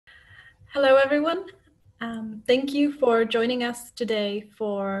Hello, everyone. Thank you for joining us today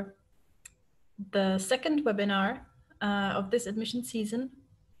for the second webinar of this admission season.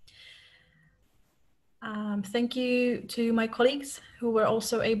 Thank you to my colleagues who were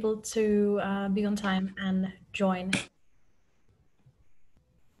also able to be on time and join.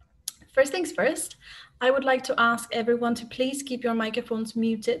 First things first, I would like to ask everyone to please keep your microphones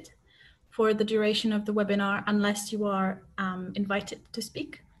muted for the duration of the webinar unless you are invited to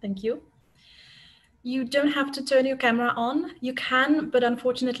speak. Thank you. You don't have to turn your camera on. You can, but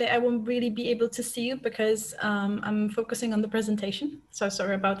unfortunately, I won't really be able to see you because I'm focusing on the presentation. So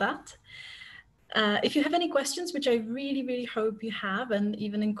sorry about that. If you have any questions, which I really hope you have and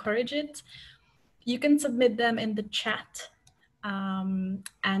even encourage it, you can submit them in the chat and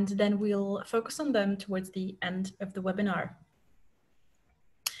then we'll focus on them towards the end of the webinar.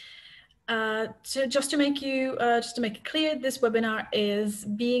 Just to make it clear, this webinar is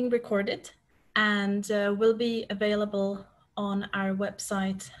being recorded and will be available on our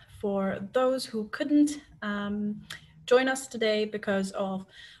website for those who couldn't join us today because of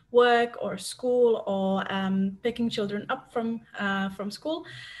work or school or picking children up from school.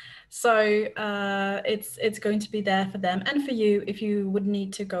 So it's going to be there for them and for you if you would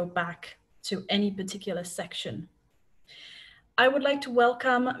need to go back to any particular section. I would like to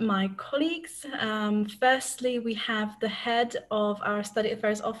welcome my colleagues. Firstly, we have the head of our Study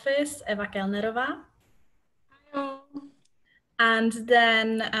Affairs Office, Eva Kellnerova. Hello. And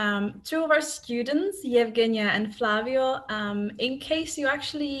then two of our students, Evgeniya and Flavio. In case you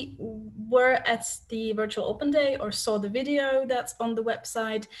actually were at the virtual open day or saw the video that's on the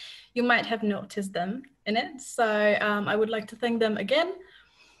website, you might have noticed them in it. So I would like to thank them again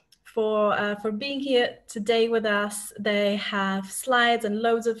for being here today with us. They have slides and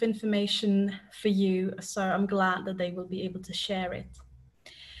loads of information for you, so I'm glad that they will be able to share it.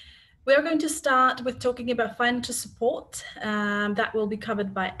 We are going to start with talking about financial support. That will be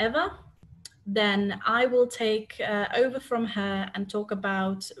covered by Eva. Then I will take over from her and talk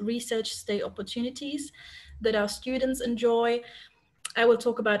about research stay opportunities that our students enjoy. I will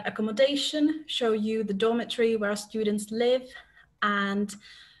talk about accommodation, show you the dormitory where our students live, and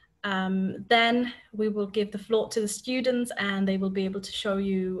then we will give the floor to the students and they will be able to show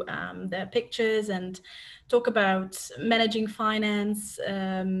you their pictures and talk about managing finance,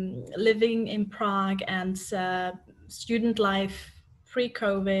 living in Prague and student life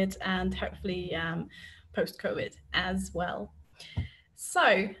pre-COVID and hopefully post-COVID as well.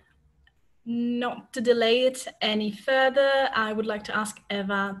 So not to delay it any further, I would like to ask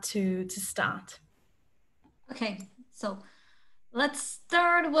Eva to start. Okay, so let's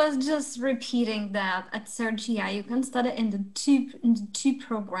start with just repeating that at CERGE-EI you can study in the two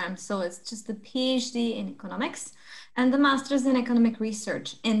programs. So it's just the PhD in economics and the Master's in economic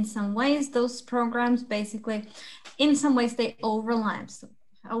research. In some ways, those programs basically, in some ways they overlap. So,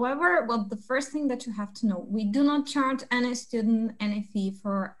 however, well, the first thing that you have to know, we do not charge any student any fee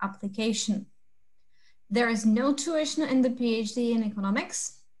for application. There is no tuition in the PhD in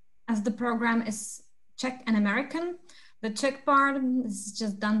economics, as the program is Czech and American. The Czech part is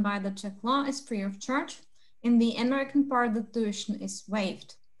just done by the Czech law, is free of charge. In the American part, the tuition is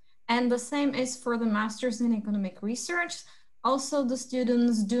waived. And the same is for the Master's in Economic Research. Also, the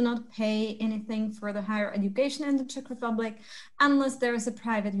students do not pay anything for the higher education in the Czech Republic unless there is a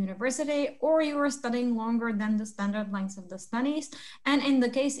private university or you are studying longer than the standard length of the studies. And in the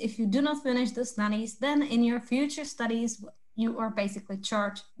case, if you do not finish the studies, then in your future studies, you are basically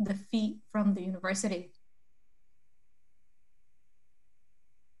charged the fee from the university.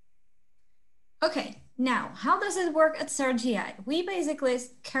 Okay, now, how does it work at CERGE-EI? We basically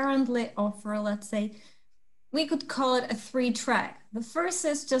currently offer, let's say, we could call it a 3-track. The first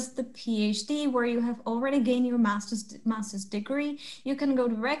is just the PhD, where you have already gained your master's degree. You can go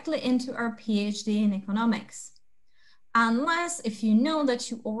directly into our PhD in economics. Unless if you know that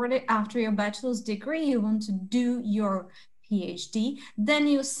you already, after your bachelor's degree, you want to do your PhD, then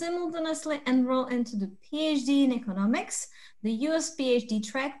you simultaneously enroll into the PhD in economics, the US PhD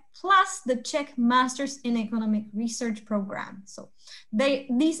track, plus the Czech Masters in Economic Research program. So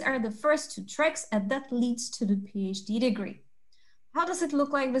these are the first 2 tracks, and that leads to the PhD degree. How does it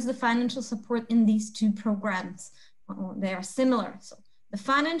look like with the financial support in these 2 programs? Well, they are similar. So the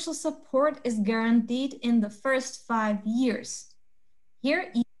financial support is guaranteed in the first 5 years.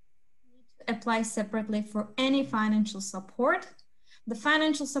 Here, you need to apply separately for any financial support. The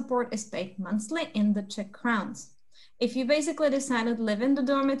financial support is paid monthly in the Czech crowns. If you basically decided to live in the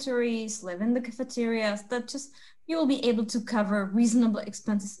dormitories, live in the cafeterias, that just you will be able to cover reasonable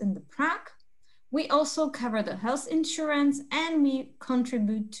expenses in the Prague. We also cover the health insurance, and we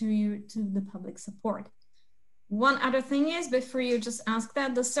contribute to the public support. One other thing is, before you just ask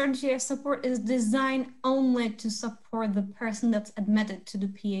that, the CERGE-EI support is designed only to support the person that's admitted to the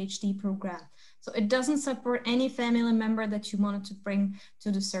PhD program. So it doesn't support any family member that you wanted to bring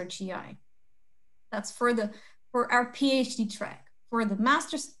to the CERGE-EI. That's for our PhD track. For the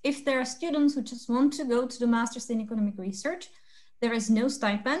master's, if there are students who just want to go to the master's in economic research, there is no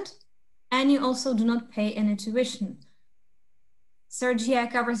stipend, and you also do not pay any tuition. CERGE-EI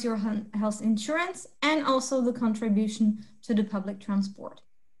covers your health insurance and also the contribution to the public transport.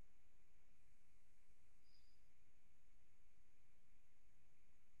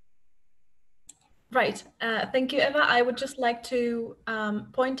 Right. Thank you, Eva. I would just like to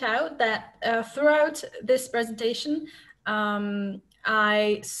point out that throughout this presentation,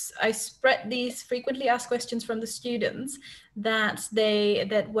 I spread these frequently asked questions from the students that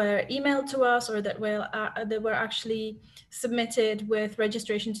were emailed to us, or that were actually submitted with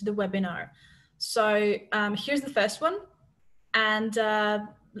registration to the webinar. So here's the first one, and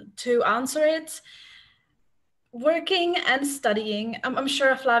to answer it, working and studying, I'm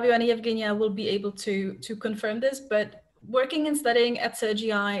sure Flavio and Evgeniya will be able to confirm this, but working and studying at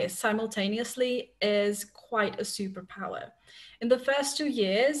CERGE-EI simultaneously is quite a superpower. In the first 2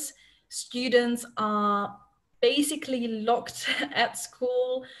 years, students are basically locked at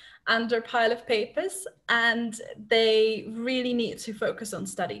school under a pile of papers, and they really need to focus on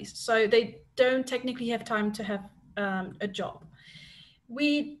studies. So they don't technically have time to have a job.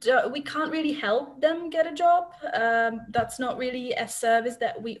 We can't really help them get a job. That's not really a service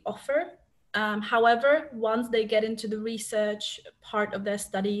that we offer. However, once they get into the research part of their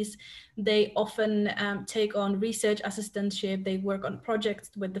studies, they often take on research assistantship. They work on projects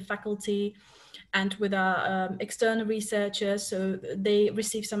with the faculty and with our external researchers, so they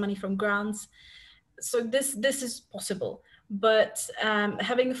receive some money from grants. So this is possible. But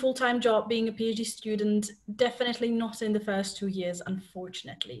having a full-time job, being a PhD student, definitely not in the first 2 years,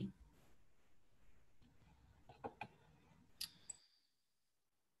 unfortunately.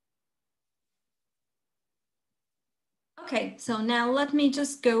 Okay, so now let me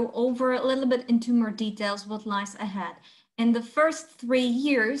just go over a little bit into more details what lies ahead. In the first 3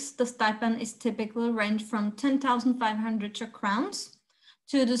 years, the stipend is typically range from 10,500 Czech crowns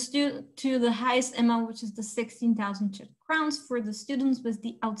to the highest amount, which is the 16,000 Czech crowns for the students with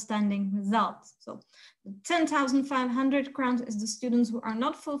the outstanding results. So the 10,500 crowns is the students who are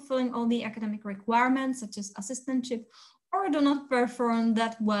not fulfilling all the academic requirements, such as assistantship, or do not perform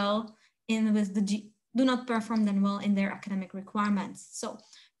that well do not perform that well in their academic requirements. So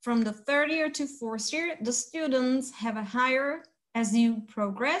from the 3rd year to 4th year, the students have a higher as you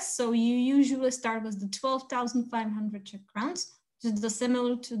progress. So you usually start with the 12,500 Czech crowns, which is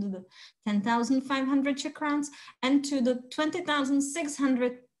similar to the 10,500 Czech crowns, and to the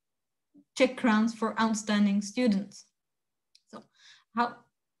 20,600 Czech crowns for outstanding students. So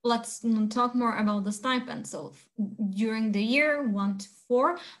let's talk more about the stipend. So during the year 1 to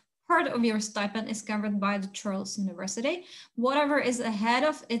 4, part of your stipend is covered by the Charles University. Whatever is ahead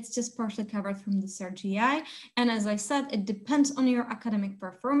of, it's just partially covered from the CERGE-EI. And as I said, it depends on your academic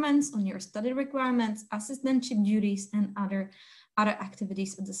performance, on your study requirements, assistantship duties, and other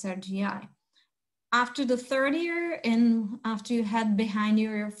activities at the CERGE-EI. After the 3rd year, and after you had behind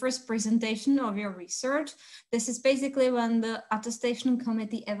you your first presentation of your research, this is basically when the attestation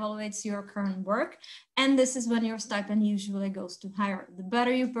committee evaluates your current work, and this is when your stipend usually goes to higher. The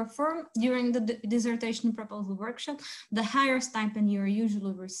better you perform during the dissertation proposal workshop, the higher stipend you're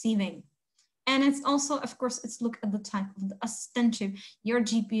usually receiving. And it's also, of course, it's look at the type of the assistantship, your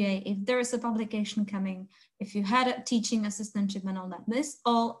GPA, if there is a publication coming, if you had a teaching assistantship and all that. This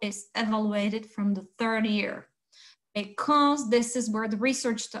all is evaluated from the 3rd year, because this is where the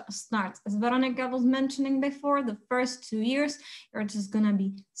research starts. As Veronika was mentioning before, the first 2 years, you're just gonna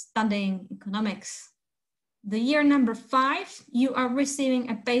be studying economics. The year number 5, you are receiving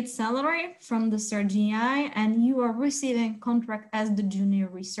a paid salary from the CERGE-EI, and you are receiving contract as the junior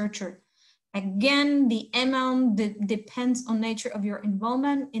researcher. Again, the amount depends on nature of your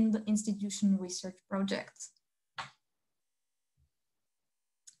involvement in the institution research projects.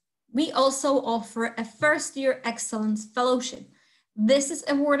 We also offer a 1st-year excellence fellowship. This is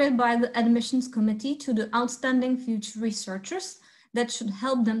awarded by the admissions committee to the outstanding future researchers that should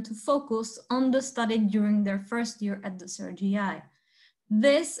help them to focus on the study during their 1st year at the CERGE-EI.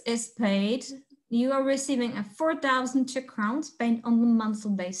 This is paid. You are receiving a 4,000 Czech crowns paid on a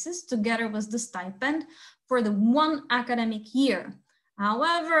monthly basis, together with the stipend for the 1 academic year.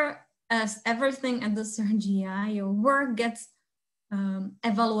 However, as everything at the CERGE-EI, your work gets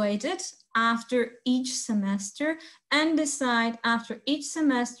evaluated after each semester and decide after each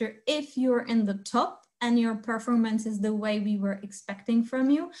semester if you're in the top and your performance is the way we were expecting from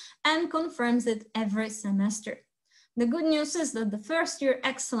you, and confirms it every semester. The good news is that the first year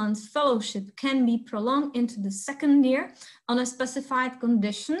excellence fellowship can be prolonged into the second year on a specified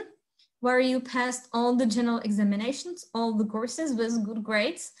condition, where you passed all the general examinations, all the courses with good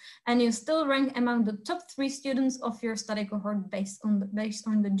grades, and you still rank among the top 3 students of your study cohort based on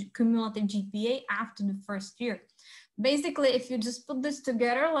the cumulative GPA after the first year. Basically, if you just put this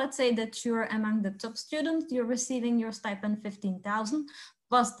together, let's say that you're among the top students, you're receiving your stipend 15,000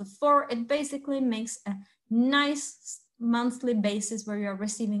 plus the 4, it basically makes a nice monthly basis where you're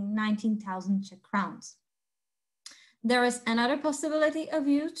receiving 19,000 Czech crowns. There is another possibility of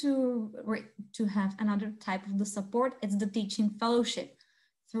you to have another type of the support. It's the teaching fellowship.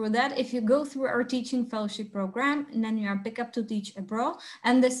 Through that, if you go through our teaching fellowship program, and then you are picked up to teach abroad,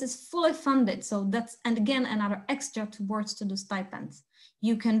 and this is fully funded. So that's, and again, another extra towards to the stipends.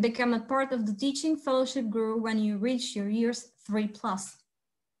 You can become a part of the teaching fellowship group when you reach your years 3+.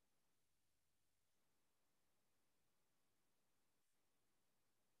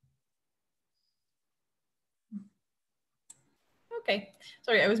 Okay,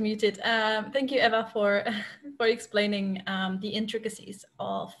 sorry, I was muted. Thank you, Eva, for explaining the intricacies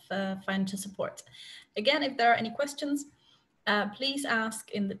of financial support. Again, if there are any questions, please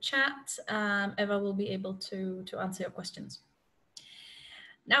ask in the chat. Eva will be able to answer your questions.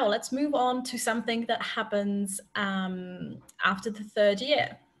 Now let's move on to something that happens after the third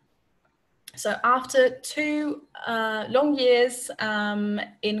year. So after 2 long years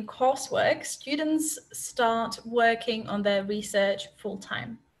in coursework, students start working on their research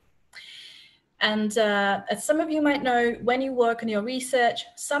full-time. And as some of you might know, when you work on your research,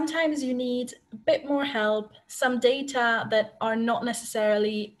 sometimes you need a bit more help, some data that are not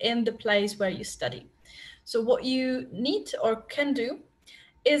necessarily in the place where you study. So what you need or can do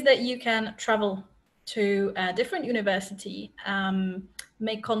is that you can travel to a different university,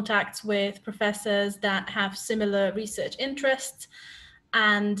 make contacts with professors that have similar research interests,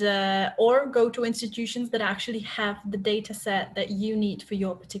 and or go to institutions that actually have the data set that you need for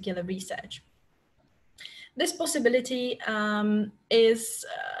your particular research. This possibility is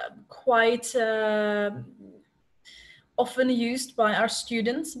quite often used by our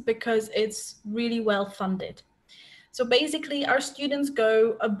students because it's really well funded. So basically, our students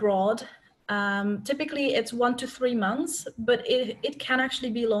go abroad. Typically, it's 1 to 3 months, but it can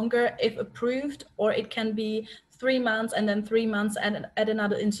actually be longer if approved, or it can be 3 months and then 3 months at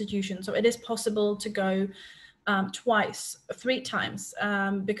another institution. So it is possible to go twice, 3 times,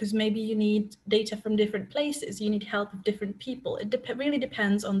 because maybe you need data from different places, you need help of different people. It really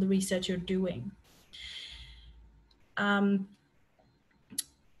depends on the research you're doing.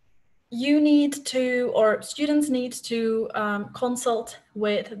 You need to, or students need to consult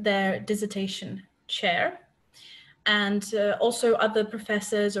with their dissertation chair, and also other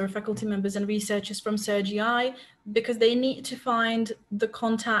professors or faculty members and researchers from CERGE-EI, because they need to find the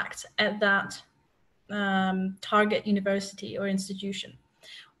contact at that target university or institution.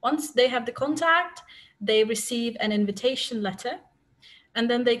 Once they have the contact, they receive an invitation letter, and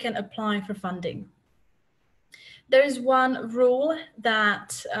then they can apply for funding. There is one rule that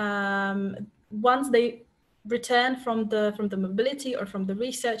once they return from the mobility or from the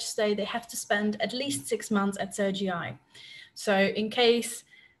research stay, they have to spend at least 6 months at CERGE-EI. So in case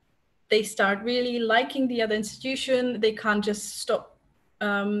they start really liking the other institution, they can't just stop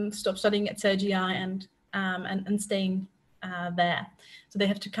studying at CERGE-EI and staying there. So they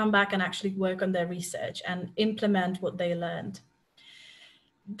have to come back and actually work on their research and implement what they learned.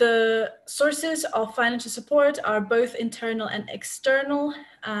 The sources of financial support are both internal and external.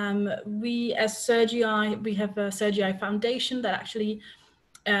 We as CERGE-EI, we have a CERGE-EI Foundation that actually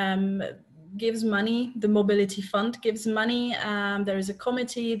gives money. The Mobility Fund gives money. There is a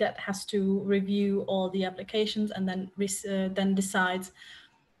committee that has to review all the applications and then decides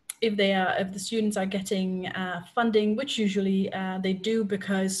if the students are getting funding, which usually they do,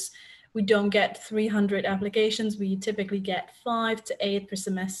 because we don't get 300 applications. We typically get 5 to 8 per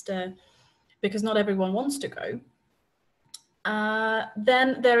semester, because not everyone wants to go.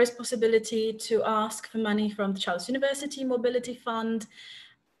 Then there is possibility to ask for money from the Charles University Mobility Fund.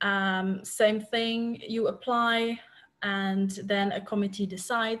 Same thing, you apply and then a committee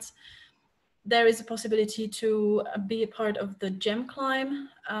decides. There is a possibility to be a part of the GEM Climb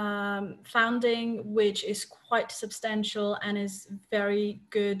founding, which is quite substantial and is very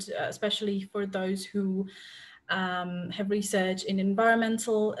good, especially for those who have research in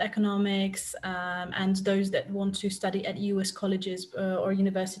environmental economics, and those that want to study at US colleges or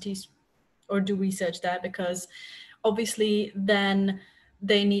universities or do research there, because obviously then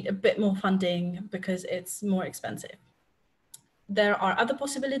they need a bit more funding because it's more expensive. There are other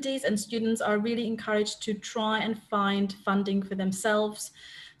possibilities, and students are really encouraged to try and find funding for themselves.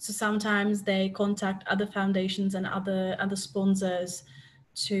 So sometimes they contact other foundations and other sponsors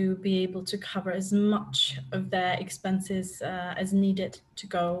to be able to cover as much of their expenses as needed to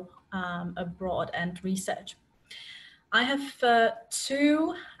go abroad and research. I have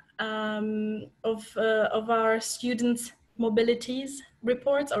two of our students' mobilities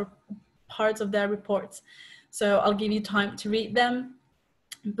reports, or parts of their reports. So I'll give you time to read them.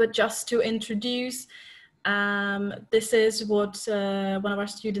 But just to introduce, this is what one of our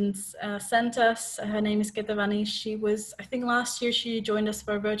students sent us. Her name is Ketavani. She was, I think last year, she joined us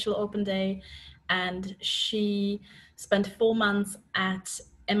for a virtual open day, and she spent 4 months at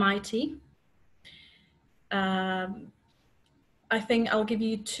MIT. I think I'll give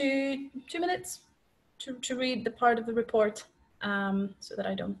you two minutes to read the part of the report, so that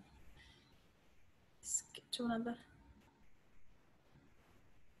I don't skip to another.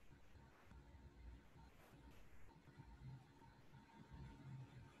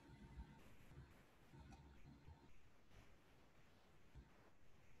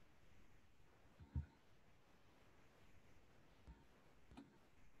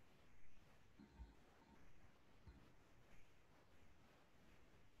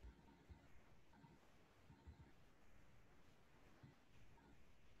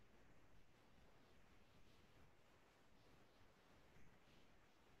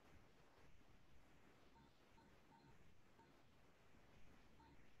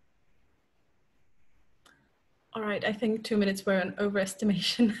 All right, I think 2 minutes were an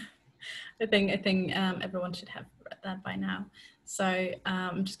overestimation. I think everyone should have read that by now. So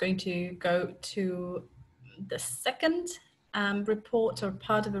I'm just going to go to the second report, or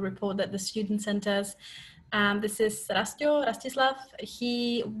part of a report that the student sent us. This is Rastislav.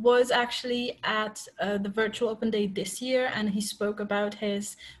 He was actually at the virtual open day this year, and he spoke about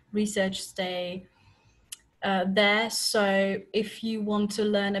his research stay there. So if you want to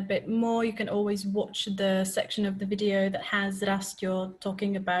learn a bit more, you can always watch the section of the video that has Rastio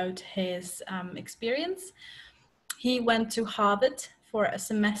talking about his experience. He went to Harvard for a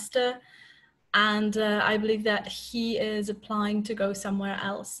semester, and I believe that he is applying to go somewhere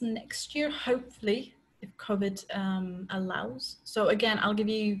else next year, hopefully, if COVID allows. So again, I'll give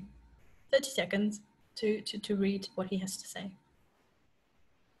you 30 seconds to read what he has to say.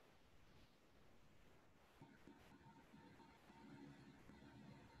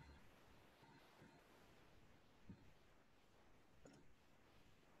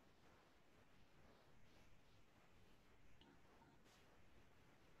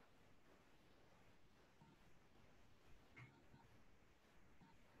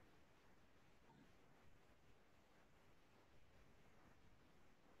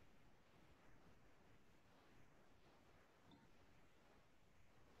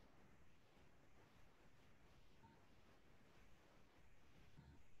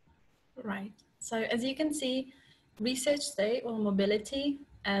 Right. So as you can see, research stay, or mobility,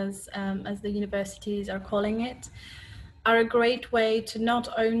 as the universities are calling it, are a great way to not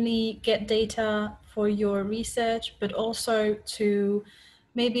only get data for your research, but also to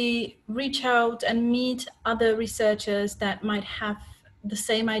maybe reach out and meet other researchers that might have the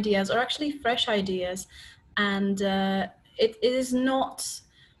same ideas, or actually fresh ideas. And it is not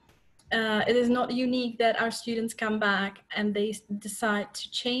unique that our students come back and they decide to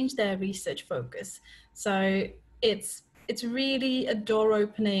change their research focus. So it's really a door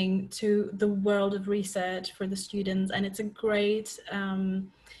opening to the world of research for the students, and it's a great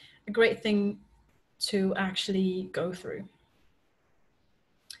thing to actually go through.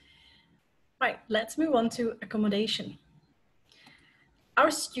 Right, let's move on to accommodation. Our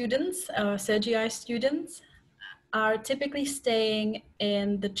students, CERGE-EI students, are typically staying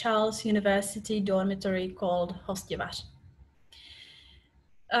in the Charles University dormitory called Hostjevaš.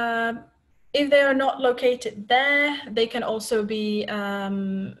 If they are not located there, they can also be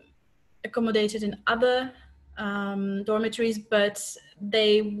accommodated in other dormitories, but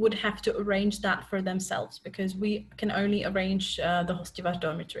they would have to arrange that for themselves, because we can only arrange the Hostjevaš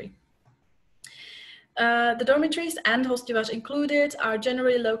dormitory. The dormitories, and Hostjevaš included, are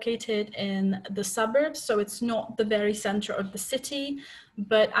generally located in the suburbs, so it's not the very center of the city,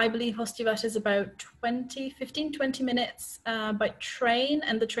 but I believe Hostjevaš is about 15-20 minutes by train,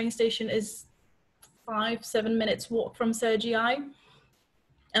 and the train station is 5-7 minutes walk from CERGE-EI.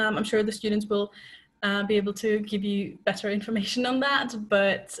 I'm sure the students will be able to give you better information on that,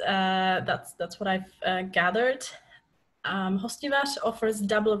 but that's what I've gathered. Hostivat offers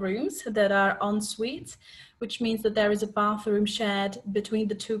double rooms that are en suite, which means that there is a bathroom shared between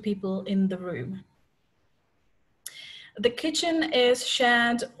the two people in the room. The kitchen is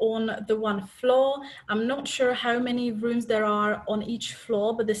shared on the one floor. I'm not sure how many rooms there are on each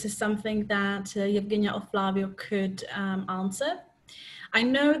floor, but this is something that Evgeniya or Flavio could answer. I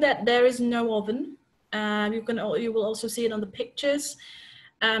know that there is no oven. You will also see it on the pictures.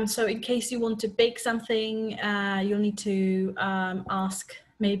 So in case you want to bake something, you'll need to ask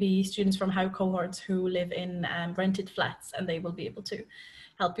maybe students from higher cohorts who live in rented flats, and they will be able to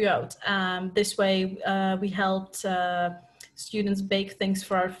help you out. This way, we helped students bake things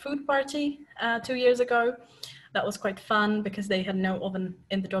for our food party 2 years ago. That was quite fun because they had no oven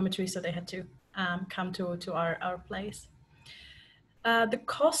in the dormitory, so they had to come to our place. The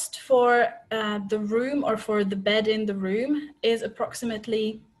cost for the room or for the bed in the room is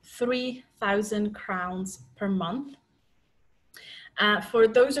approximately 3,000 crowns per month. For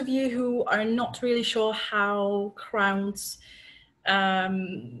those of you who are not really sure how crowns,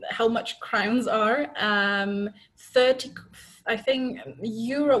 how much crowns are, 30, I think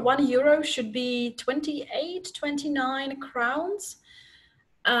 €1 should be 28, 29 crowns,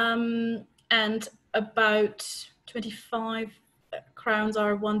 and about 25 crowns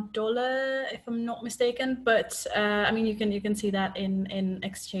are $1, if I'm not mistaken. But I mean, you can see that in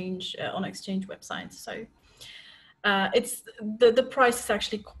exchange on exchange websites. So it's the price is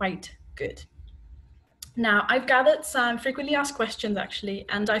actually quite good. Now, I've gathered some frequently asked questions actually,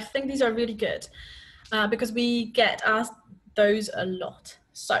 and I think these are really good because we get asked those a lot.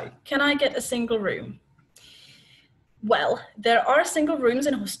 So, can I get a single room? Well, there are single rooms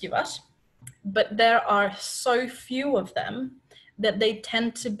in Hostivat, but there are so few of them that they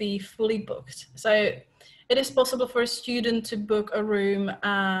tend to be fully booked. So it is possible for a student to book a room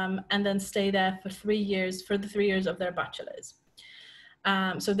and then stay there for 3 years, for the 3 years of their bachelor's.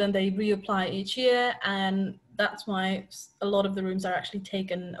 So then they reapply each year, and that's why a lot of the rooms are actually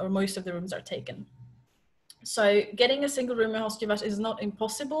taken, or most of the rooms are taken. So getting a single room in Hostivat is not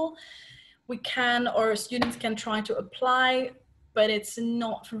impossible. We can, or students can try to apply, but it's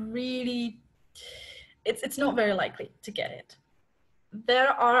not really, it's not very likely to get it. There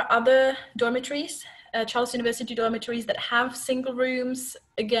are other dormitories, Charles University dormitories that have single rooms.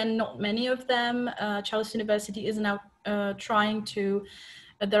 Again, not many of them. Charles University is now trying to,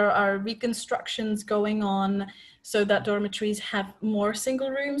 there are reconstructions going on so that dormitories have more single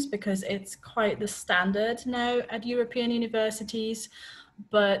rooms, because it's quite the standard now at European universities.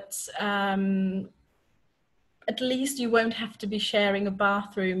 But at least you won't have to be sharing a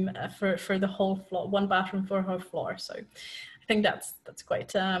bathroom for the whole floor, one bathroom for a whole floor. So I think that's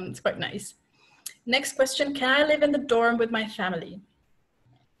quite it's quite nice. Next question: can I live in the dorm with my family?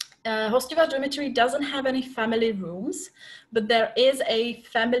 Hostivat dormitory doesn't have any family rooms, but there is a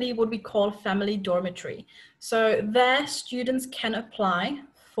family, what we call family dormitory. So there students can apply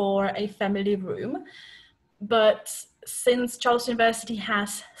for a family room, but since Charles University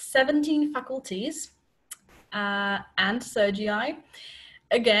has 17 faculties and CERGE-EI,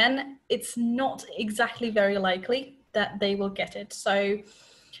 again, it's not exactly very likely that they will get it. So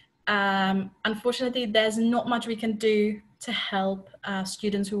unfortunately, there's not much we can do to help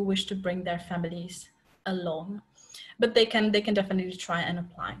students who wish to bring their families along, but they can definitely try and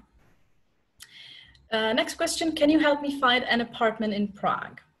apply. Next question: can you help me find an apartment in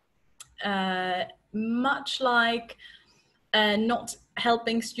Prague? Much like not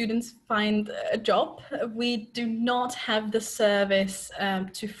helping students find a job, we do not have the service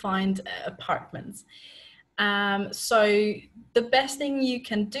to find apartments. So the best thing you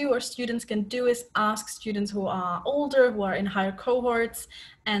can do, or students can do, is ask students who are older, who are in higher cohorts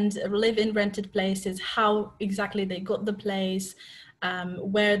and live in rented places, how exactly they got the place,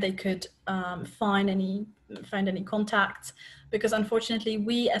 where they could find any contacts, because unfortunately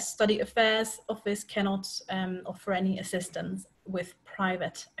we as Study Affairs Office cannot offer any assistance with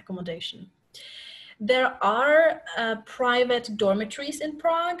private accommodation. There are private dormitories in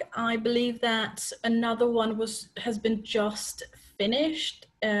Prague. I believe that another one has been just finished,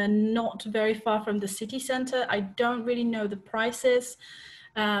 not very far from the city center. I don't really know the prices.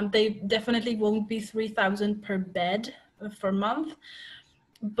 They definitely won't be 3,000 per bed per month.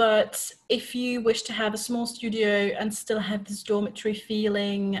 But if you wish to have a small studio and still have this dormitory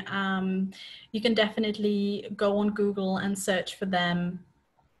feeling, you can definitely go on Google and search for them.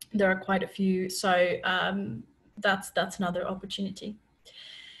 There are quite a few, so that's another opportunity.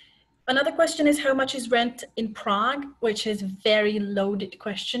 Another question is how much is rent in Prague, which is a very loaded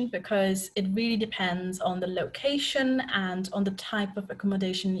question because it really depends on the location and on the type of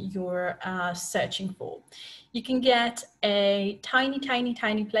accommodation you're searching for. You can get a tiny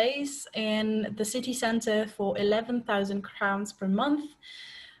place in the city center for 11,000 crowns per month,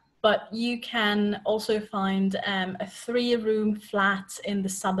 but you can also find a 3-room flat in the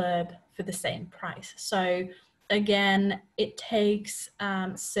suburb for the same price. So again, it takes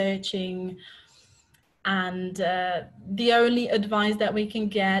searching, and the only advice that we can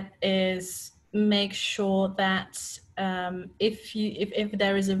get is make sure that if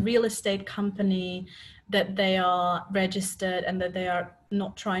there is a real estate company, that they are registered and that they are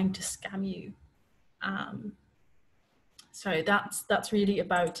not trying to scam you. So that's really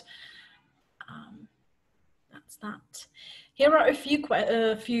about that's that. Here are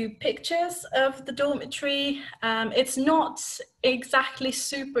a few pictures of the dormitory. It's not exactly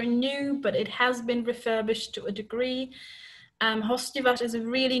super new, but it has been refurbished to a degree. Hostivat is a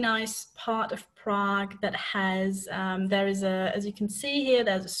really nice part of Prague that has, there is a, as you can see here,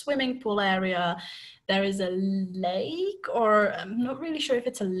 there's a swimming pool area. There is a lake, or I'm not really sure if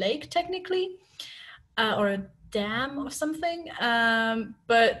it's a lake technically, or a dam or something,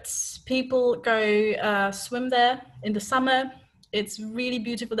 but people go swim there in the summer. It's really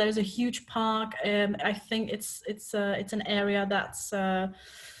beautiful. There's a huge park. I think it's an area that's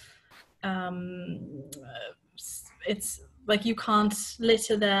it's like you can't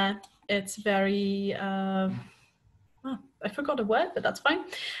litter there. It's very oh, I forgot a word, but that's fine.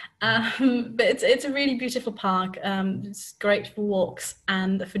 But it's a really beautiful park. It's great for walks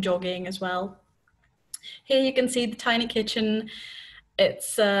and for jogging as well. Here you can see the tiny kitchen.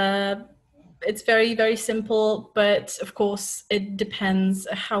 It's very simple, but of course it depends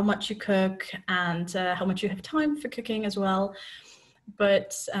how much you cook and how much you have time for cooking as well.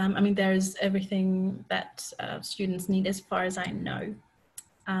 But I mean, there's everything that students need as far as I know.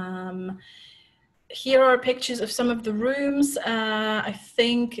 Here are pictures of some of the rooms. I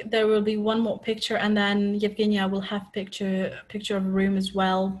think there will be one more picture, and then Evgeniya will have a picture of a room as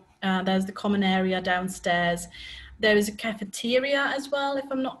well. There's the common area downstairs. There is a cafeteria as well, if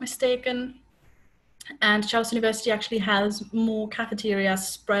I'm not mistaken. And Charles University actually has more cafeterias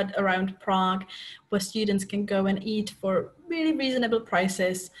spread around Prague where students can go and eat for really reasonable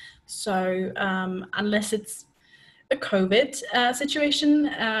prices. So unless it's a COVID situation,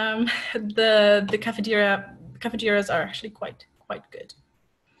 the cafeterias are actually quite good.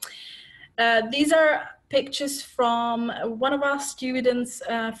 These are pictures from one of our students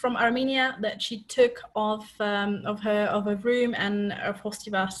from Armenia that she took of her room and of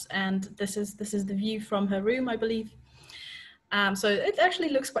Hostivas, and this is the view from her room, I believe. So it actually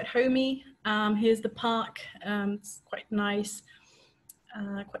looks quite homey. Here's the park. It's quite nice,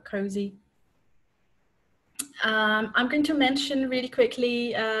 quite cozy. I'm going to mention really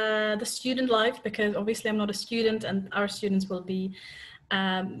quickly the student life, because obviously I'm not a student and our students will be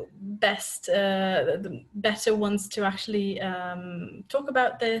the better ones to actually talk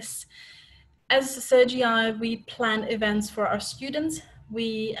about this. As CERGE-EI, we plan events for our students.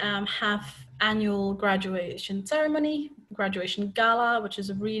 We have annual graduation ceremony, graduation gala, which is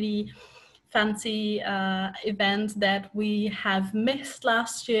a really fancy event that we have missed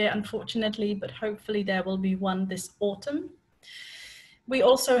last year, unfortunately, but hopefully there will be one this autumn. We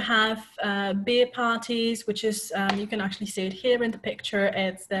also have beer parties, which is, you can actually see it here in the picture.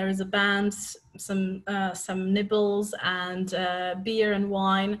 There is a band, some nibbles, and beer and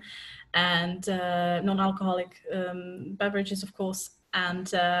wine, and non-alcoholic beverages, of course.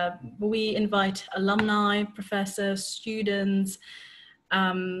 And we invite alumni, professors, students,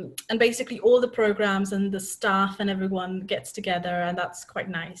 and basically all the programs and the staff and everyone gets together, and that's quite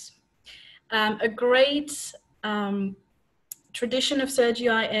nice. A great tradition of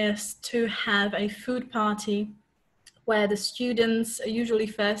CERGE-EI is to have a food party where the students, usually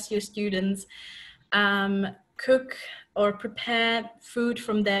first year students, cook or prepare food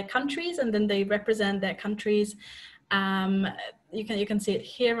from their countries, and then they represent their countries. You can see it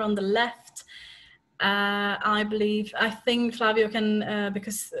here on the left. I think Flavio can,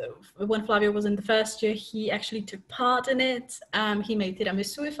 because when Flavio was in the first year, he actually took part in it. He made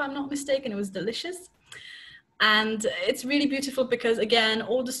tiramisu, if I'm not mistaken. It was delicious. And it's really beautiful because, again,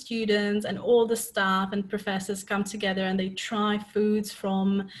 all the students and all the staff and professors come together and they try foods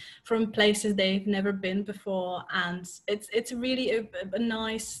from places they've never been before. And it's really a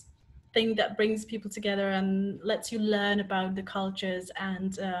nice thing that brings people together and lets you learn about the cultures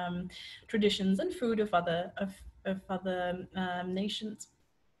and traditions and food of other nations.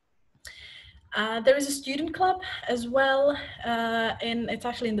 There is a student club as well. It's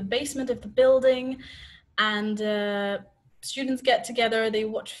actually in the basement of the building, and students get together, they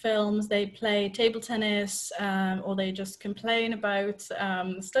watch films, they play table tennis, or they just complain about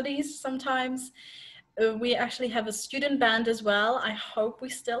studies sometimes. We actually have a student band as well. I hope we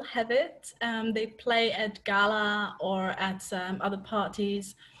still have it. They play at gala or at other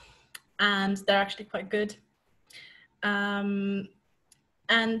parties, and they're actually quite good. And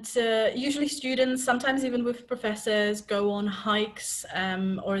usually students, sometimes even with professors, go on hikes,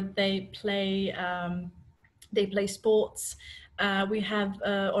 or they play sports. We have,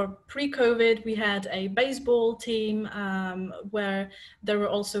 or pre-COVID, we had a baseball team where there were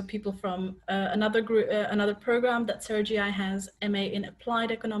also people from another group, another program that CERGE-EI has, MA in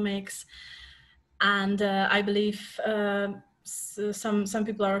Applied Economics, and I believe some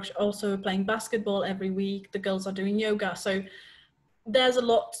people are also playing basketball every week. The girls are doing yoga, so there's a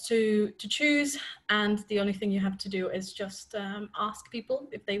lot to choose, and the only thing you have to do is just ask people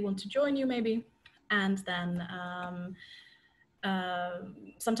if they want to join you, maybe, and then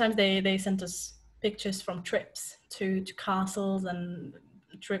sometimes they send us pictures from trips to castles and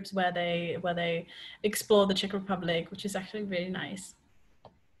trips where they explore the Czech Republic, which is actually really nice.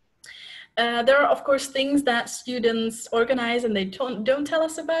 There are, of course, things that students organize and they don't tell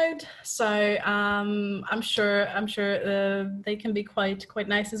us about. So I'm sure they can be quite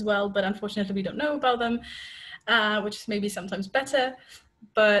nice as well. But unfortunately, we don't know about them, which is maybe sometimes better.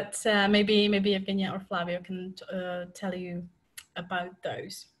 But maybe Evgeniya or Flavio can tell you about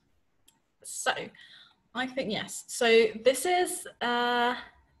those. So I think yes. So this is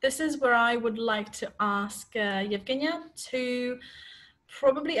where I would like to ask Evgeniya to.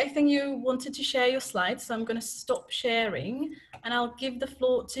 Probably, I think you wanted to share your slides, so I'm going to stop sharing and I'll give the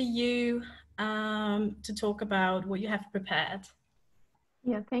floor to you to talk about what you have prepared.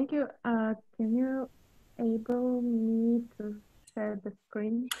 Yeah, thank you. Can you able me to share the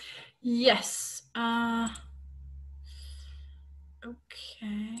screen? Yes.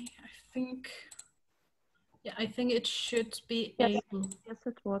 Okay, I think it should be able. Yes,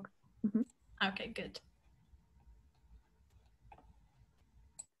 it works. Okay, good.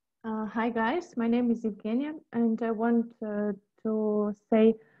 Hi guys, my name is Evgeniya, and I want to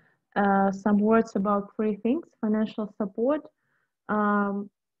say some words about three things: financial support,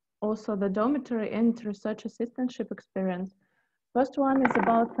 also the dormitory, and research assistantship experience. First one is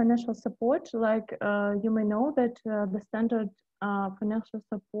about financial support. Like you may know that the standard financial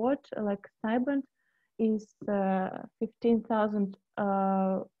support, like stipend, is 15,000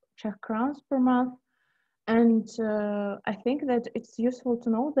 Czech crowns per month. And I think that it's useful to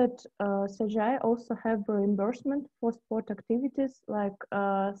know that CERGE-EI also have reimbursement for sport activities, like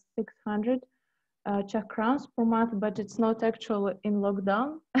 600 Czech crowns per month, but it's not actually in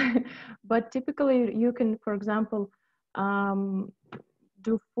lockdown. But typically you can, for example,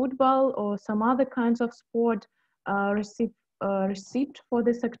 do football or some other kinds of sport, receive receipt for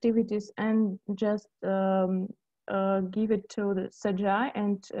these activities and just give it to the CERGE-EI,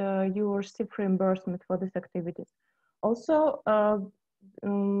 and you will receive reimbursement for these activities. Also,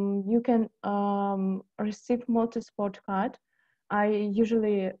 you can receive multi-sport card. I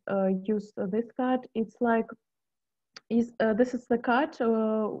usually use this card. It's like, this is the card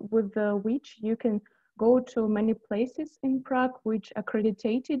with which you can go to many places in Prague which are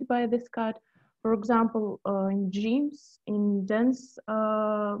accredited by this card. For example, in gyms, in dance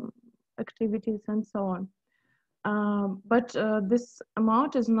activities, and so on. But this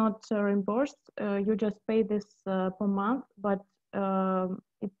amount is not reimbursed. You just pay this per month, but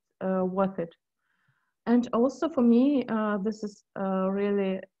it's worth it. And also for me, this is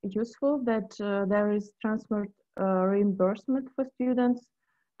really useful that there is transport reimbursement for students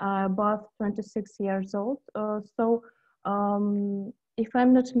above 26 years old. So if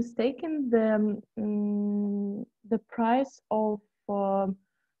I'm not mistaken, the price of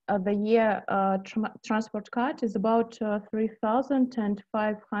the year transport card is about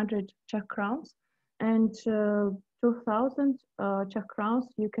 3,500 Czech crowns, and 2,000 Czech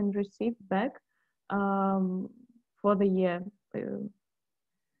crowns you can receive back for the year.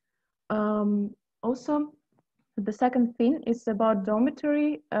 Also, the second thing is about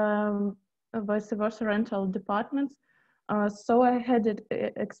dormitory, vice versa rental departments. So I had an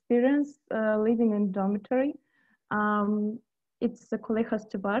experience living in dormitory. It's the Kolechas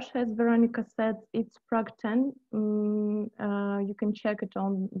Tibash, as Veronica said. It's Prague 10. You can check it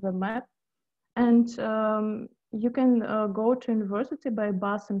on the map. And you can go to university by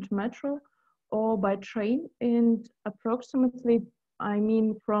bus and metro or by train. And approximately, I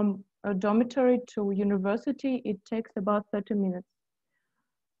mean, from a dormitory to university, it takes about 30 minutes.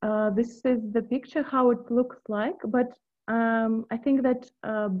 This is the picture how it looks like, but I think that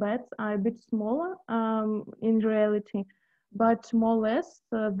beds are a bit smaller in reality, but more or less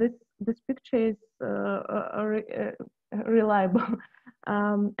this picture is reliable.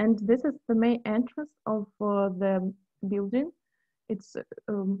 And this is the main entrance of the building. It's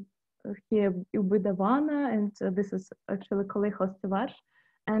here with the Vana, and this is actually Kolejos Tivash.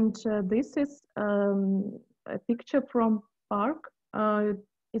 And this is a picture from park.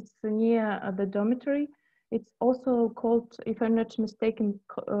 It's near the dormitory. It's also called, if I'm not mistaken,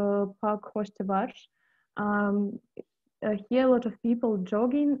 Park Hostivar. Here a lot of people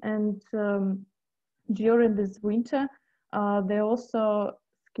jogging, and during this winter, they also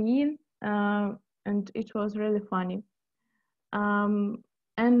skiing, and it was really funny.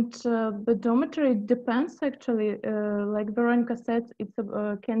 And the dormitory depends actually, like Veronica said, it's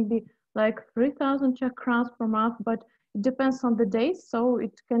can be like 3,000 Czech crowns per month, but it depends on the days. So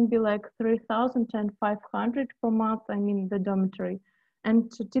it can be like 3,500 per month, I mean, the dormitory.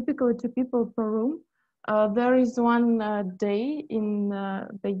 And typically 2 people per room. There is one day in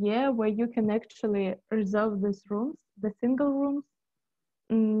the year where you can actually reserve these rooms, the single rooms.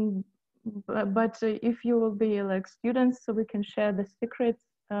 But if you will be like students, so we can share the secrets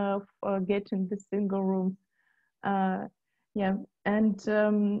of getting the single room. Yeah, and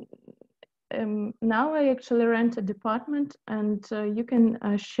now I actually rent a department, and you can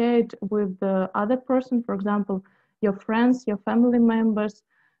share it with the other person, for example, your friends, your family members.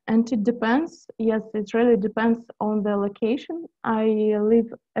 And it depends, yes, it really depends on the location. I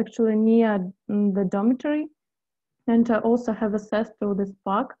live actually near the dormitory, and I also have access to this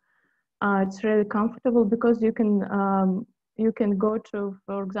park. It's really comfortable because you can go to,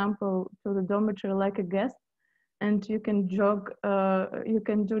 for example, to the dormitory like a guest, and you can jog. You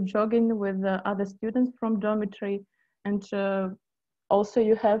can do jogging with other students from dormitory, and also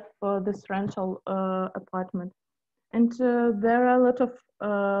you have this rental apartment. And there are a lot of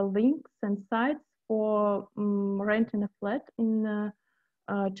links and sites for renting a flat in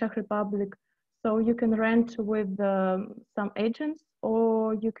Czech Republic. So you can rent with some agents,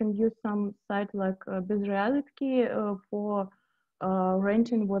 or you can use some site like BizReality for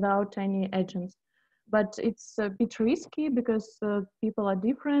renting without any agents. But it's a bit risky because people are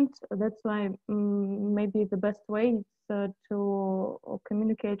different. That's why maybe the best way is to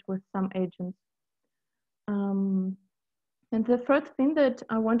communicate with some agents. And the third thing that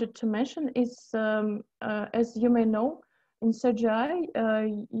I wanted to mention is, as you may know, in CERGE-EI,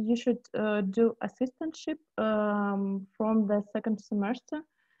 you should do assistantship from the second semester,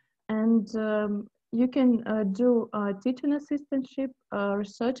 and you can do teaching assistantship,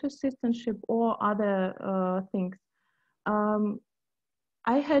 research assistantship, or other things.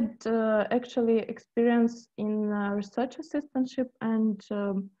 I had actually experience in research assistantship, and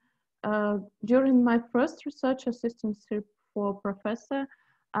during my first research assistantship for professor,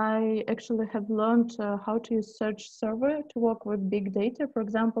 I actually have learned how to use CERGE server to work with big data. For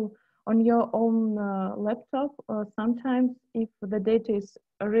example, on your own laptop, sometimes if the data is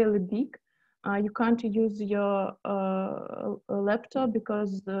really big, you can't use your laptop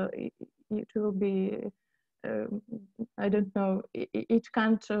because it will be, I don't know, it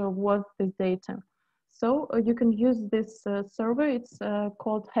can't work this data. So you can use this server. It's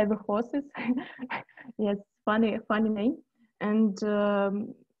called Heavy Horses. Yes, funny name. And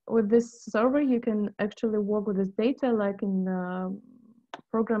with this server, you can actually work with this data, like in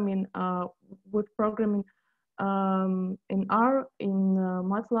programming, with programming in R, in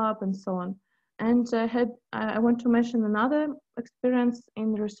MATLAB, and so on. And I want to mention another experience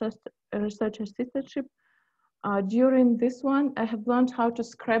in research assistantship. During this one, I have learned how to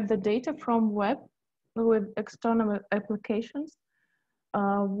scrape the data from web with external applications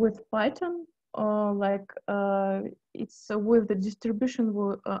with Python, like it's with the distribution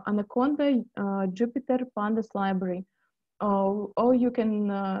with Anaconda, Jupyter, Pandas library, or you can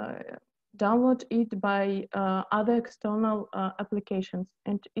download it by other external applications.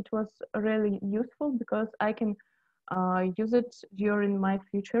 And it was really useful because I can use it during my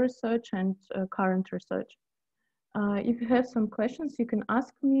future research and current research. If you have some questions, you can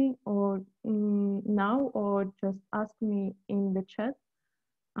ask me or now, or just ask me in the chat.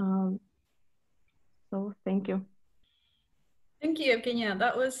 So thank you. Thank you, Evgeniya.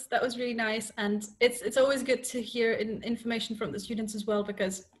 That was really nice, and it's always good to hear information from the students as well,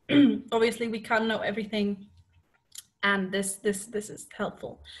 because obviously we can't know everything, and this is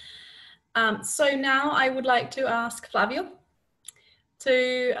helpful. So now I would like to ask Flavio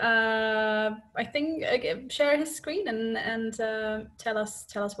to I think share his screen and tell us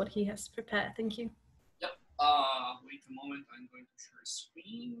what he has prepared. Thank you. Yeah, wait a moment, I'm going to share a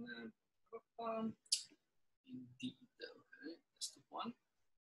screen. Indeed, okay, desktop one.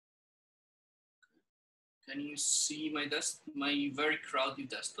 Can you see my very crowded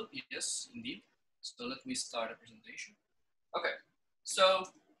desktop? Yes, indeed. So let me start a presentation. Okay, so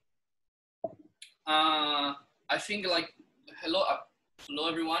I think like, hello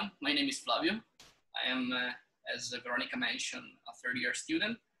everyone. My name is Flavio. I am, as Veronica mentioned, a third-year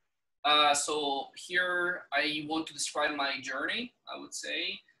student. So here I want to describe my journey, I would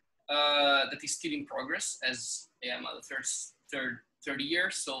say, that is still in progress, as I am at the third year.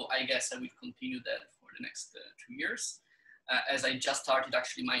 So I guess I will continue that for the next 2 years, as I just started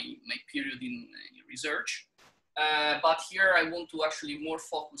actually my period in research. But here I want to actually more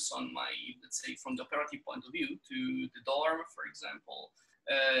focus on my, let's say, from the operative point of view, to the dorm, for example,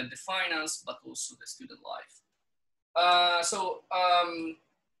 the finance, but also the student life.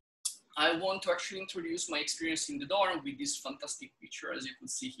 I want to actually introduce my experience in the dorm with this fantastic picture, as you can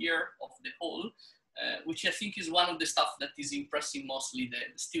see here, of the hall, which I think is one of the stuff that is impressing mostly the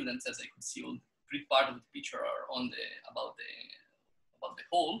students, as I could see all the great part of the picture are on about the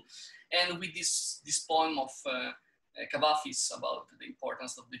hall, and with this poem of Cavafis about the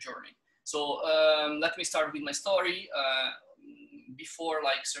importance of the journey. So let me start with my story. Before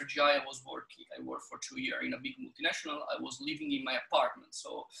like CERGE-EI, I worked for 2 years in a big multinational. I was living in my apartment.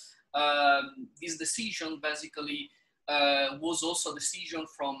 So this decision basically was also a decision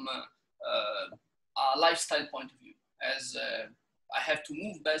from a lifestyle point of view, as I have to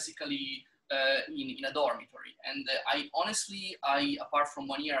move basically in a dormitory. And I honestly, apart from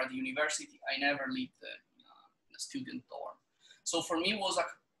 1 year at the university, I never lived in a student dorm. So for me, it was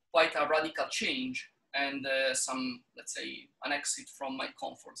quite a radical change and some, let's say, an exit from my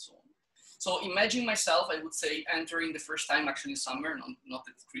comfort zone. So imagine myself, I would say, entering the first time actually in summer, not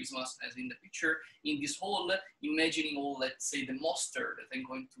at Christmas as in the picture, in this hall, imagining all, let's say, the monster that I'm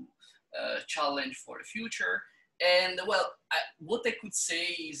going to challenge for the future. And well, what I could say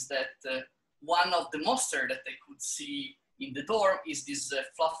is that one of the monster that I could see in the dorm is this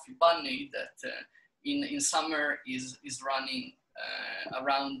fluffy bunny that in summer is running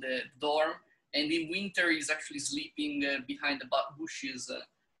around the dorm, and in winter is actually sleeping behind the bushes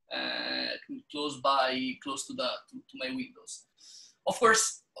close to my windows. Of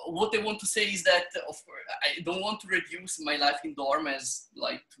course, what I want to say is that I don't want to reduce my life in dorm as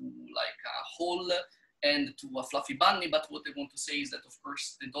like a hall and to a fluffy bunny, but what I want to say is that of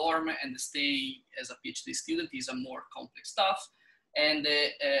course the dorm and the stay as a PhD student is a more complex stuff, and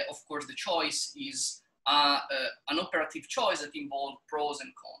of course the choice is an operative choice that involves pros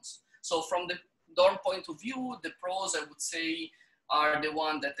and cons. So from the dorm point of view, the pros I would say are the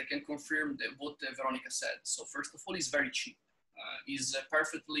one that I can confirm what Veronica said. So first of all, it's very cheap. Is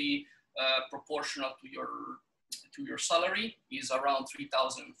perfectly proportional to your salary. Is around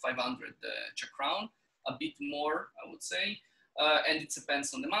 3,500 Czech crown, a bit more I would say, and it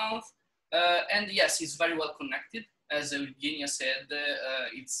depends on the month. And yes, it's very well connected. As Evgeniya said,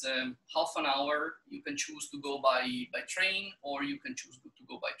 it's half an hour. You can choose to go by train, or you can choose to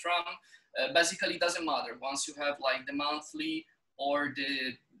go by tram. Basically, it doesn't matter. Once you have like the monthly or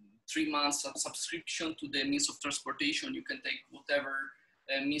the 3 months of subscription to the means of transportation, you can take whatever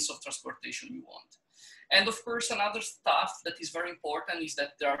means of transportation you want. And of course, another stuff that is very important is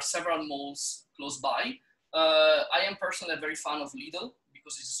that there are several malls close by. I am personally a very fan of Lidl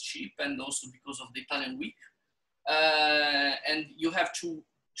because it's cheap, and also because of the Italian week. And you have two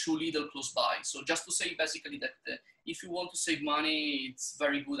Lidl close by. So just to say basically that if you want to save money, it's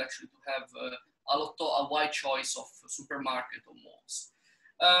very good actually to have a wide choice of supermarket or malls.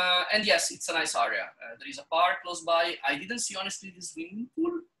 And yes, it's a nice area. There is a park close by. I didn't see honestly the swimming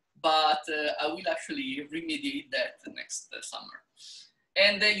pool, but I will actually remediate that next summer.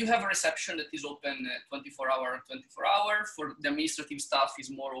 And you have a reception that is open 24 hour. For the administrative staff is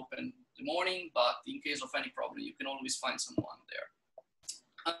more open in the morning, but in case of any problem, you can always find someone there.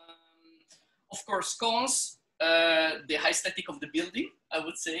 Of course, cons, the aesthetic of the building, I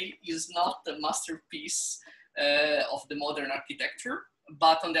would say, is not the masterpiece of the modern architecture,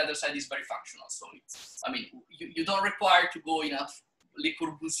 but on the other side is very functional. So it's, I mean, you don't require to go in a Le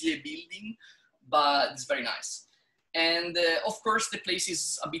Corbusier building, but it's very nice. And of course, the place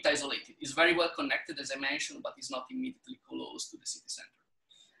is a bit isolated. It's very well connected, as I mentioned, but it's not immediately close to the city center.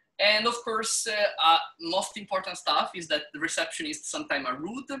 And of course, most important stuff is that the receptionists sometimes are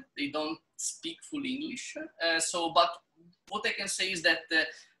rude. They don't speak full English. But what I can say is that,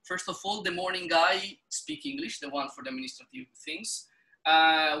 first of all, the morning guy speaks English, the one for the administrative things,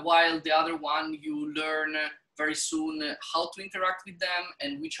 while the other one, you learn very soon how to interact with them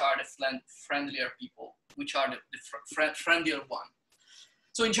and which are the friendlier people which are the friendlier one.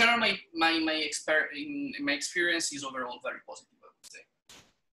 So in general, my experience is overall very positive, I would say.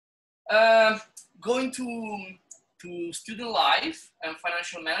 Going to student life and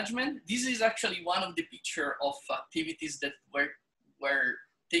financial management, this is actually one of the picture of activities that were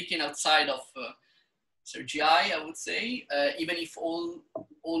taken outside of CERGE-EI, I would say, even if all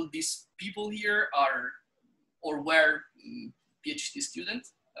these people here are or were PhD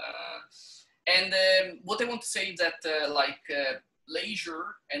students. And what I want to say is that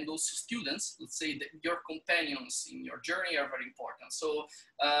leisure and also students, let's say that your companions in your journey are very important. So,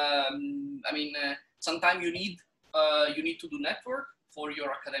 I mean, sometimes you need to do network for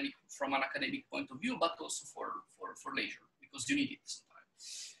your from an academic point of view, but also for leisure, because you need it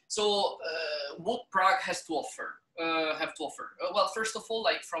sometimes. So what Prague has to offer? Well, first of all,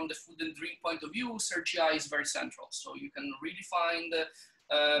 like from the food and drink point of view, CERGE-EI is very central. So you can really find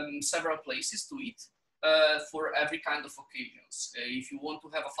several places to eat for every kind of occasions. If you want to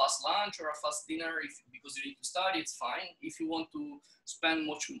have a fast lunch or a fast dinner, because you need to study, it's fine. If you want to spend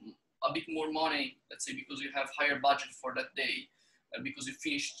a bit more money, let's say because you have higher budget for that day, because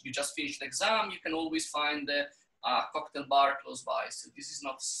you just finished the exam, you can always find a cocktail bar close by. So this is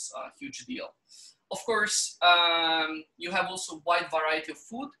not a huge deal. Of course, you have also wide variety of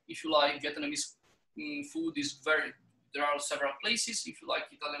food. If you like Vietnamese food, there are several places. If you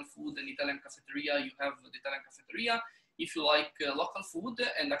like Italian food and Italian cafeteria, you have the Italian cafeteria. If you like local food,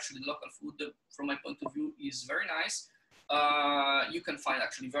 and actually local food from my point of view is very nice, you can find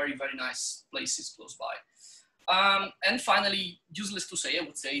actually very, very nice places close by. And finally, useless to say, I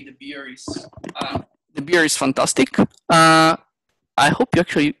would say the beer is fantastic. I hope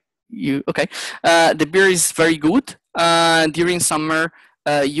okay. The beer is very good. During summer,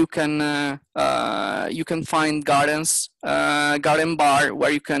 you can find garden bar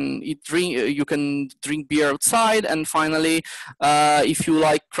where you can drink beer outside. And finally, if you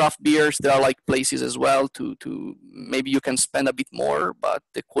like craft beers, there are like places as well to maybe you can spend a bit more, but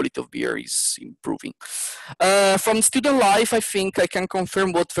the quality of beer is improving. From student life, I think I can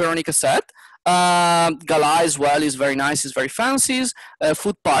confirm what Veronica said. Gala as well is very nice, is very fancy.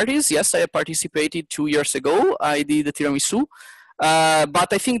 Food parties, yes, I participated 2 years ago. I did the tiramisu.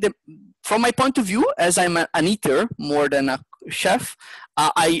 But I think that from my point of view, as I'm an eater more than a chef,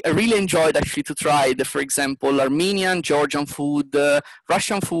 I really enjoyed actually to try for example, Armenian, Georgian food,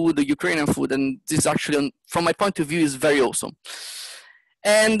 Russian food, Ukrainian food, and this actually, from my point of view, is very awesome.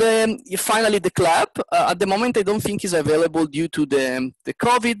 And finally, the club. At the moment, I don't think is available due to the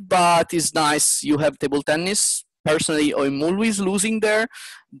COVID, but it's nice. You have table tennis. Personally, I'm always losing there,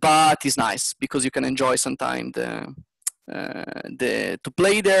 but it's nice because you can enjoy sometimes to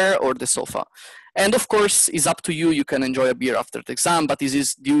play there or the sofa. And of course, it's up to you. You can enjoy a beer after the exam, but this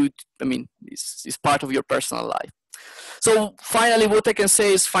is it's part of your personal life. So finally, what I can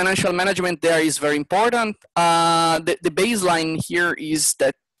say is financial management there is very important. The baseline here is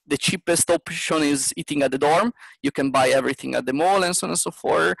that the cheapest option is eating at the dorm. You can buy everything at the mall and so on and so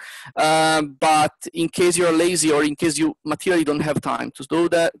forth. But in case you're lazy or in case you materially don't have time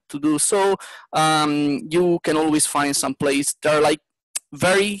to do so, you can always find some place. There are like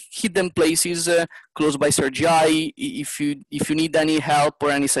very hidden places close by CERGE-EI. If you need any help or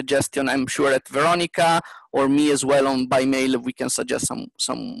any suggestion, I'm sure that Veronica or me as well by mail we can suggest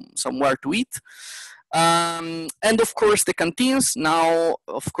somewhere to eat. And of course the canteens now,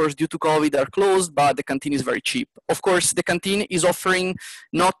 of course, due to COVID are closed, but the canteen is very cheap. Of course, the canteen is offering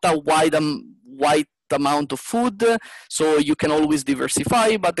not a wide amount of food, so you can always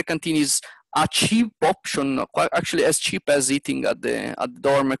diversify, but the canteen is a cheap option, actually as cheap as eating at the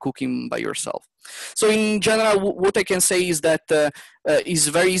dorm, cooking by yourself. So in general, what I can say is that it's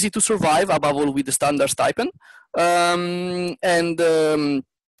very easy to survive, above all with the standard stipend.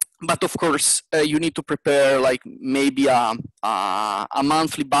 But of course, you need to prepare like maybe a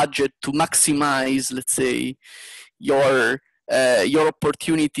monthly budget to maximize, let's say, your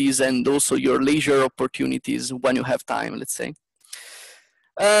opportunities and also your leisure opportunities when you have time, let's say.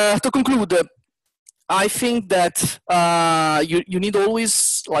 To conclude, I think that you need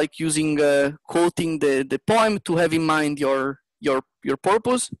always, like using quoting the poem, to have in mind your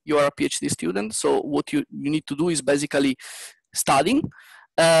purpose. You are a PhD student, so what you need to do is basically studying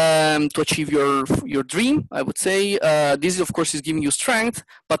to achieve your dream, I would say. This of course is giving you strength,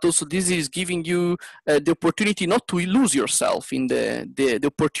 but also this is giving you the opportunity not to lose yourself in the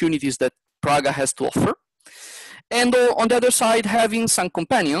opportunities that Prague has to offer. And on the other side, having some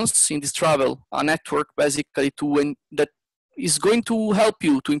companions in this travel, a network basically that is going to help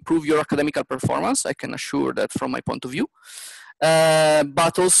you to improve your academic performance. I can assure that from my point of view.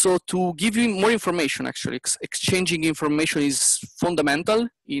 but also to give you more information. Actually, exchanging information is fundamental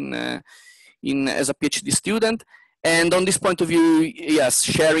in as a PhD student. And on this point of view, yes,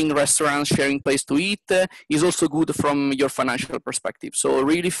 sharing restaurants, sharing place to eat is also good from your financial perspective. So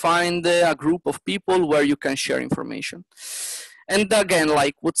really find a group of people where you can share information. And again,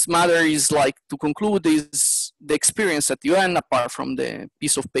 like what's matter is like to conclude is the experience at UN, apart from the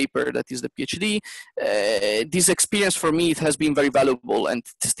piece of paper that is the PhD. This experience for me, it has been very valuable, and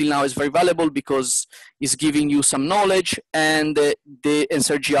still now is very valuable because it's giving you some knowledge, and the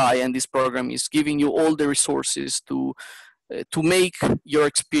CERGE-EI and this program is giving you all the resources to make your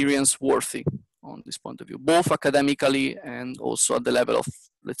experience worthy on this point of view, both academically and also at the level of,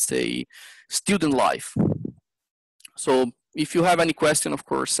 let's say, student life. So if you have any question, of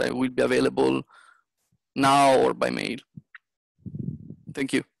course, I will be available now or by mail.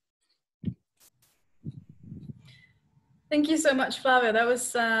 Thank you. Thank you so much, Flavio. That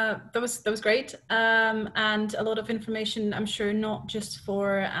was great, and a lot of information, I'm sure, not just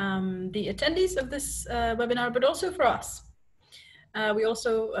for the attendees of this webinar, but also for us. We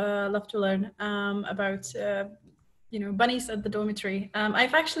also love to learn about bunnies at the dormitory.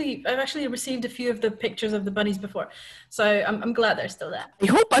 I've actually received a few of the pictures of the bunnies before, so I'm glad they're still there. I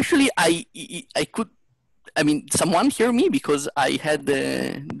hope actually I could. I mean, someone hear me because I had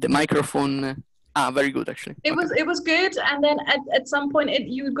the microphone. Very good, actually. It was good, and then at some point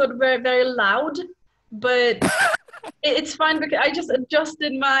you got very, very loud, but it's fine because I just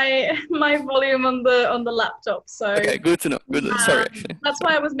adjusted my volume on the laptop. So okay, good to know. Good. Sorry, actually. That's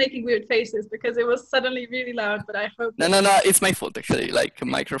why I was making weird faces, because it was suddenly really loud. But I hope. No, it's my fault actually. Like a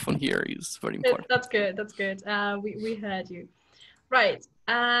microphone here is very important. That's good. That's good. We heard you. Right.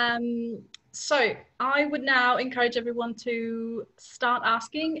 So I would now encourage everyone to start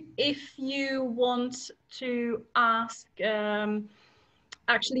asking. If you want to ask,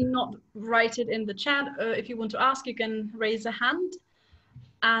 actually not write it in the chat. If you want to ask, you can raise a hand,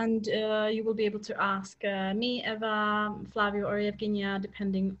 and you will be able to ask me, Eva, Flavio, or Evgeniya,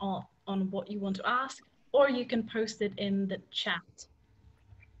 depending on what you want to ask, or you can post it in the chat.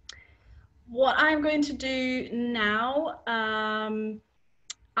 What I'm going to do now,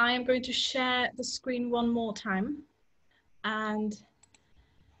 I am going to share the screen one more time, and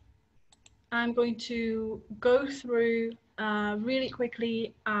I'm going to go through really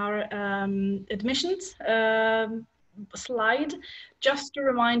quickly our admissions slide, just to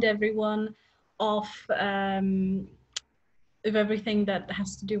remind everyone of everything that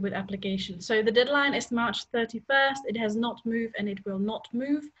has to do with application. So the deadline is March 31st. It has not moved, and it will not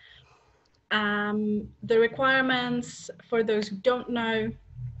move. The requirements, for those who don't know,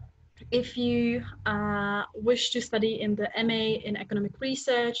 if you wish to study in the MA in economic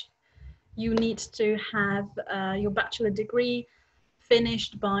research, you need to have your bachelor degree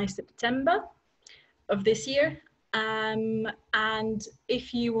finished by September of this year. And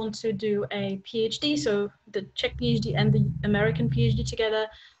if you want to do a PhD, so the Czech PhD and the American PhD together,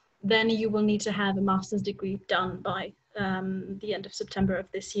 then you will need to have a master's degree done by the end of September of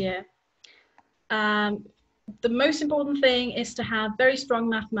this year. The most important thing is to have very strong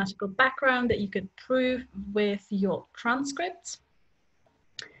mathematical background that you could prove with your transcripts.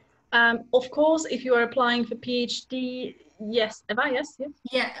 Of course, if you are applying for PhD, yes, Eva, yes, yes.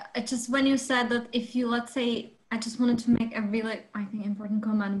 Yeah, just when you said that, if you, let's say, I just wanted to make a really, I think, important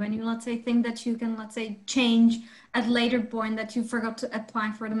comment. When you, let's say, think that you can, let's say, change at later point that you forgot to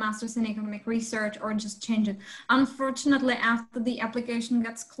apply for the Master's in Economic Research, or just change it. Unfortunately, after the application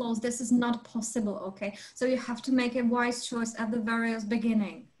gets closed, this is not possible, okay? So you have to make a wise choice at the very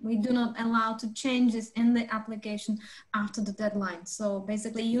beginning. We do not allow to change this in the application after the deadline. So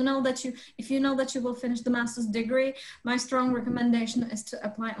basically, you know that if you know that you will finish the master's degree, my strong recommendation is to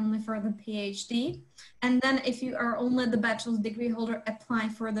apply only for the PhD. And then if you are only the bachelor's degree holder, apply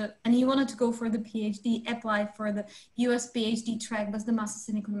for and you wanted to go for the PhD, apply for the US PhD track with the Master's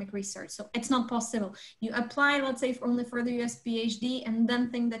in Economic Research. So it's not possible. You apply, let's say, only for the US PhD, and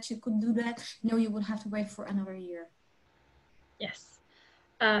then think that you could do that. No, you would have to wait for another year. Yes.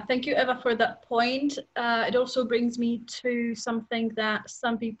 Thank you, Eva, for that point. It also brings me to something that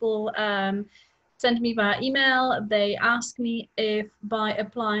some people send me via email. They ask me if by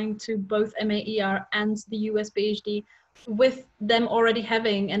applying to both MAER and the US PhD, with them already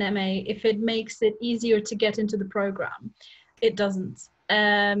having an MA, if it makes it easier to get into the program. It doesn't.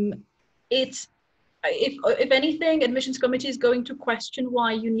 If anything, admissions committee is going to question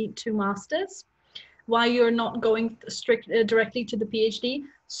why you need 2 masters, why you're not going directly to the PhD.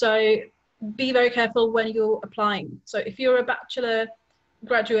 So be very careful when you're applying. So if you're a bachelor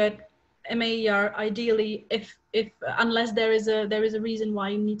graduate, MAER ideally, if unless there is a reason why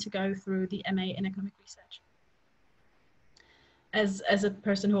you need to go through the MA in economic research. As a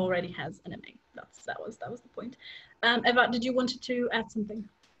person who already has an MA, that was the point. Eva, did you want to add something?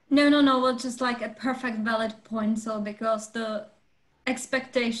 No, well, just like a perfect valid point. So because the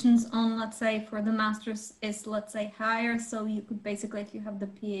expectations on, let's say, for the master's is, let's say, higher, so you could basically, if you have the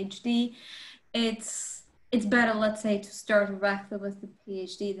PhD, it's better, let's say, to start directly with the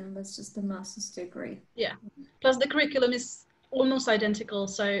PhD than with just the master's degree. Yeah, plus the curriculum is almost identical,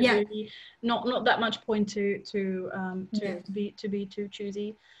 so yeah. really not that much point to be too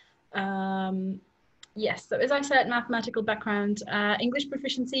choosy. Yes, so as I said, mathematical background, English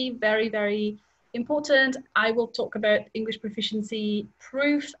proficiency, very, very important. I will talk about English proficiency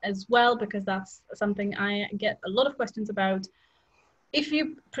proof as well, because that's something I get a lot of questions about. If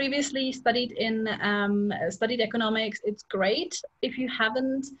you previously studied studied economics, it's great. If you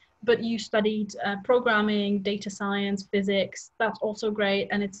haven't, but you studied programming, data science, physics, that's also great,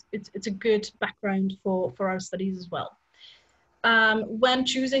 and it's a good background for our studies as well. When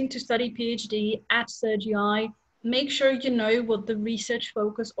choosing to study PhD at CERGE-EI, make sure you know what the research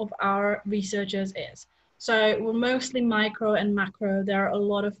focus of our researchers is. So we're mostly micro and macro. There are a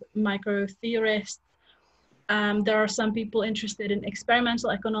lot of micro theorists. There are some people interested in experimental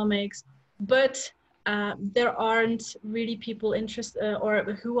economics, but there aren't really people interested or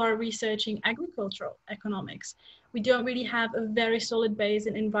who are researching agricultural economics. We don't really have a very solid base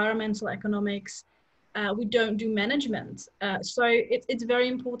in environmental economics. We don't do management. So it's very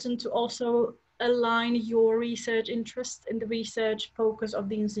important to also align your research interests in the research focus of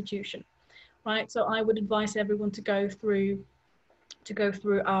the institution, right? So I would advise everyone to go through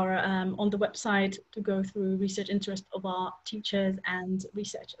our, on the website, to go through research interest of our teachers and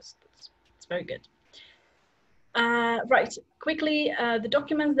researchers. It's very good. Right, quickly, the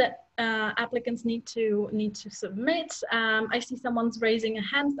documents that applicants need to submit. I see someone's raising a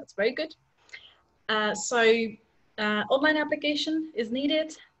hand, that's very good. Online application is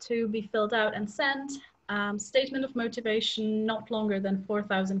needed to be filled out and sent. Statement of motivation, not longer than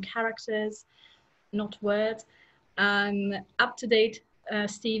 4,000 characters, not words. Up-to-date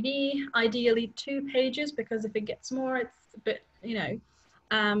CV, ideally 2 pages, because if it gets more, it's a bit, you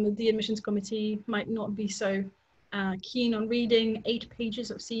know, the admissions committee might not be so keen on reading 8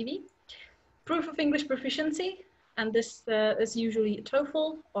 pages of CV. Proof of English proficiency, and this is usually a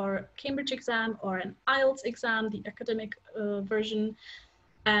TOEFL or Cambridge exam or an IELTS exam, the academic version.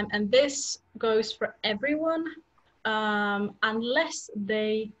 And this goes for everyone unless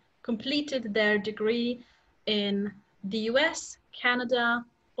they completed their degree in the US, Canada,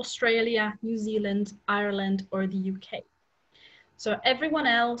 Australia, New Zealand, Ireland, or the UK. So everyone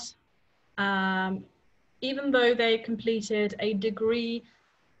else, even though they completed a degree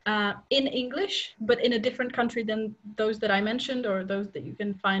in English, but in a different country than those that I mentioned or those that you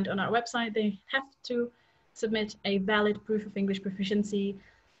can find on our website, they have to submit a valid proof of English proficiency.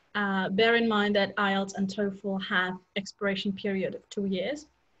 Bear in mind that IELTS and TOEFL have expiration period of 2 years.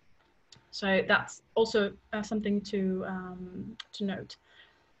 So that's also something to note.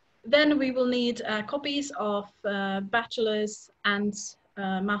 Then we will need copies of bachelor's and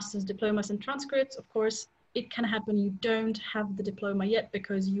master's diplomas and transcripts. Of course, it can happen you don't have the diploma yet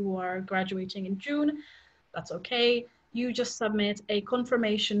because you are graduating in June. That's okay. You just submit a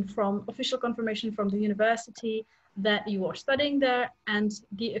confirmation official confirmation from the university that you are studying there and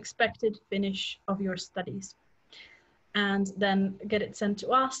the expected finish of your studies. And then get it sent to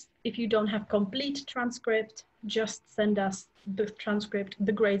us. If you don't have complete transcript, just send us the transcript,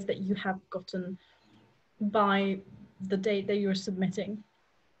 the grades that you have gotten by the date that you're submitting.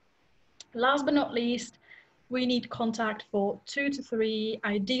 Last but not least, we need contact for 2 to 3,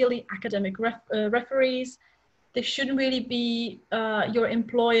 ideally academic referees. This shouldn't really be your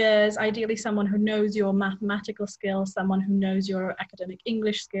employers, ideally someone who knows your mathematical skills, someone who knows your academic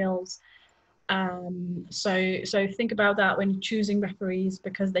English skills. So think about that when you're choosing referees,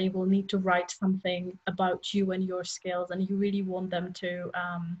 because they will need to write something about you and your skills, and you really want them to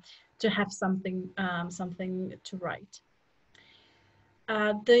have something to write.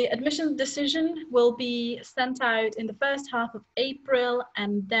 The admission decision will be sent out in the first half of April,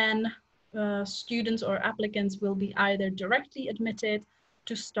 and then students or applicants will be either directly admitted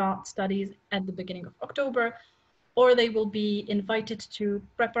to start studies at the beginning of October, or they will be invited to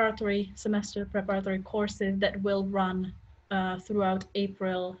semester preparatory courses that will run throughout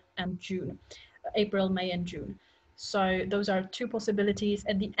April, May and June. So those are 2 possibilities.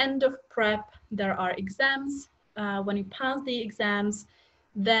 At the end of prep, there are exams. When you pass the exams,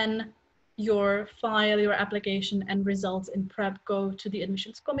 then your file, your application and results in prep go to the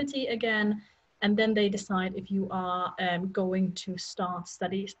admissions committee again, and then they decide if you are going to start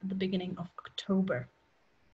studies at the beginning of October.